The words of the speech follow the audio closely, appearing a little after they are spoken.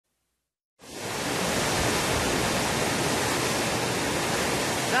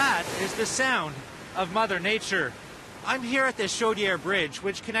is the sound of Mother Nature. I'm here at the Chaudière Bridge,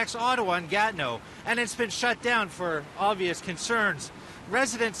 which connects Ottawa and Gatineau, and it's been shut down for obvious concerns.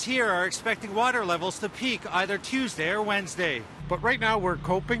 Residents here are expecting water levels to peak either Tuesday or Wednesday. But right now we're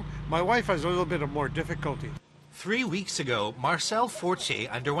coping. My wife has a little bit of more difficulty. 3 weeks ago, Marcel Fortier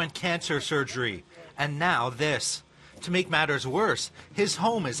underwent cancer surgery, and now this. To make matters worse, his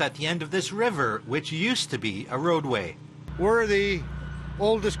home is at the end of this river, which used to be a roadway. We're the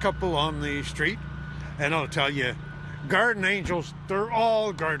oldest couple on the street, and I'll tell you, garden angels, they're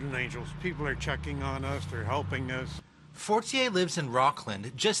all garden angels. People are checking on us, they're helping us. Fortier lives in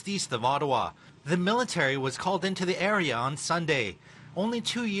Rockland, just east of Ottawa. The military was called into the area on Sunday. Only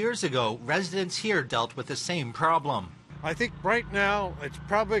 2 years ago, residents here dealt with the same problem. I think right now it's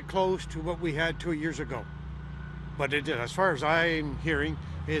probably close to what we had 2 years ago. But as far as I'm hearing,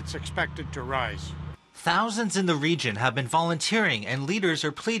 it's expected to rise. Thousands in the region have been volunteering, and leaders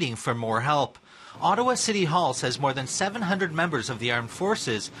are pleading for more help. Ottawa City Hall says more than 700 members of the armed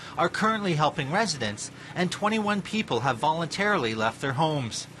forces are currently helping residents, and 21 people have voluntarily left their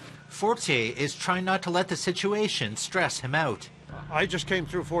homes. Fortier is trying not to let the situation stress him out. I just came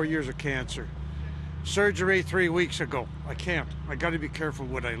through 4 years of cancer. Surgery 3 weeks ago. I can't. I got to be careful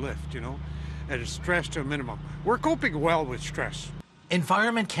what I lift, and it's stress to a minimum. We're coping well with stress.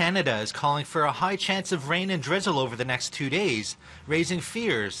 Environment Canada is calling for a high chance of rain and drizzle over the next 2 days, raising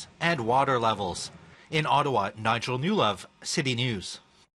fears and water levels. In Ottawa, Nigel Newlove, City News.